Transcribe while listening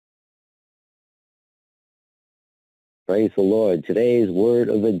Praise the Lord. Today's word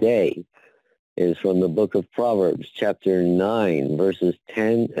of the day is from the book of Proverbs, chapter 9, verses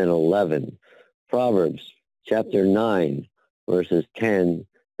 10 and 11. Proverbs, chapter 9, verses 10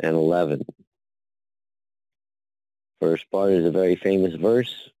 and 11. First part is a very famous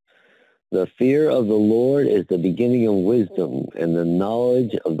verse. The fear of the Lord is the beginning of wisdom, and the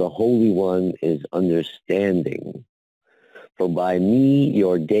knowledge of the Holy One is understanding. For by me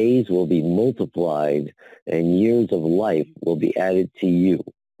your days will be multiplied, and years of life will be added to you.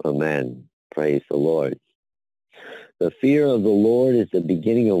 Amen. Praise the Lord. The fear of the Lord is the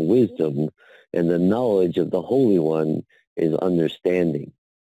beginning of wisdom, and the knowledge of the Holy One is understanding.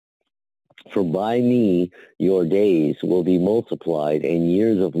 For by me your days will be multiplied, and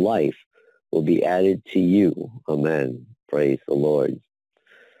years of life will be added to you. Amen. Praise the Lord.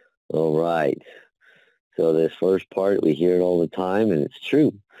 All right. So this first part, we hear it all the time, and it's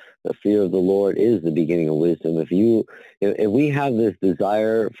true. The fear of the Lord is the beginning of wisdom. If we have this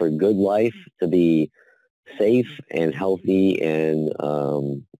desire for good life, to be safe and healthy, and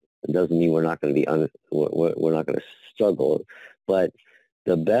it doesn't mean we're not going to be we're not going to struggle, but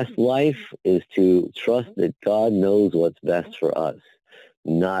the best life is to trust that God knows what's best for us,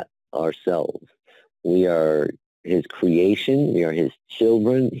 not ourselves. We are His creation. We are His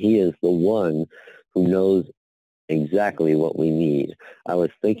children. He is the one who knows exactly what we need. I was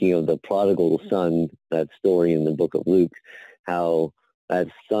thinking of the prodigal son, that story in the book of Luke, how that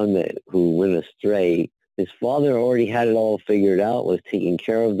son who went astray, his father already had it all figured out, was taking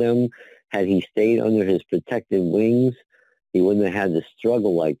care of them. Had he stayed under his protective wings, he wouldn't have had to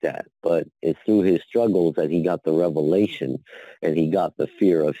struggle like that. But it's through his struggles that he got the revelation, and he got the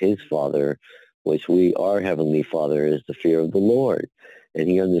fear of his Father, which our Heavenly Father is the fear of the Lord. And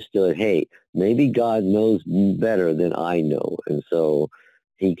he understood, hey, maybe God knows better than I know. And so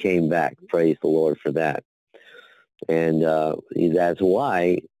he came back. Praise the Lord for that. And that's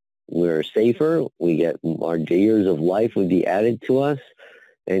why we're safer. We get our years of life would be added to us.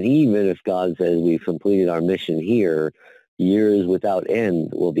 And even if God says we've completed our mission here, years without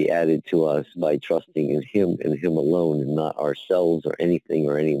end will be added to us by trusting in Him and Him alone, and not ourselves or anything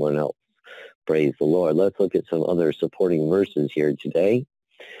or anyone else. Praise the Lord. Let's look at some other supporting verses here today.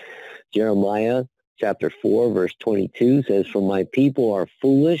 Jeremiah chapter 4, verse 22 says, For my people are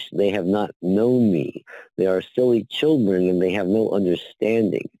foolish, they have not known me. They are silly children, and they have no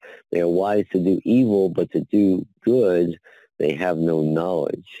understanding. They are wise to do evil, but to do good, they have no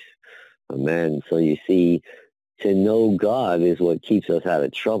knowledge. Amen. So you see, to know God is what keeps us out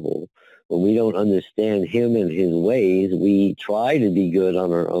of trouble. When we don't understand Him and His ways, we try to be good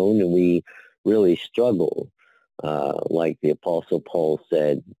on our own, and we really struggle. Like the Apostle Paul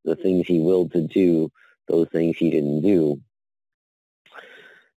said, the things he willed to do, those things he didn't do.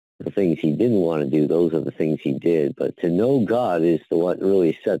 The things he didn't want to do, those are the things he did. But to know God is what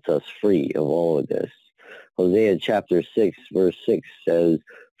really sets us free of all of this. Hosea chapter 6, verse 6 says,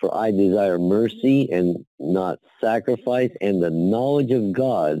 For I desire mercy and not sacrifice, and the knowledge of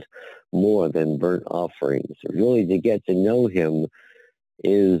God more than burnt offerings. Really, to get to know Him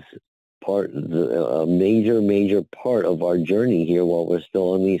is a major part of our journey here while we're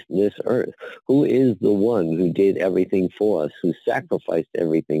still on this earth. Who is the one who did everything for us, who sacrificed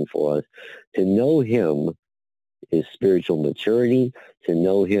everything for us? To know Him is spiritual maturity. To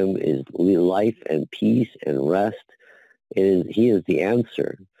know Him is life and peace and rest. He is the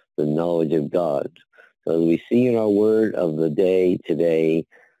answer, the knowledge of God. So as we see in our word of the day today,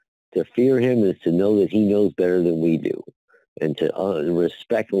 to fear Him is to know that He knows better than we do, and to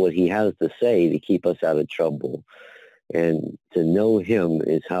respect what He has to say to keep us out of trouble. And to know Him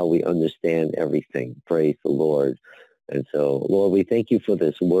is how we understand everything. Praise the Lord. And so, Lord, we thank You for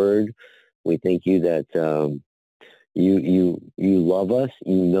this word. We thank You that you love us.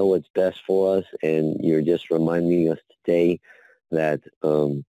 You know what's best for us. And You're just reminding us today that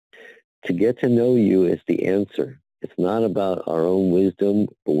to get to know You is the answer. It's not about our own wisdom,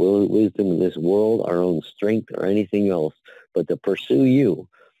 wisdom in this world, our own strength, or anything else, but to pursue You.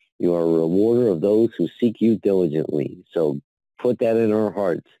 You are a rewarder of those who seek You diligently. So put that in our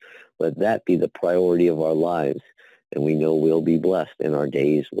hearts. Let that be the priority of our lives. And we know we'll be blessed, and our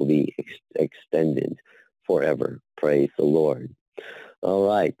days will be extended forever. Praise the Lord. All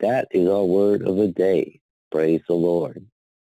right, that is our word of the day. Praise the Lord.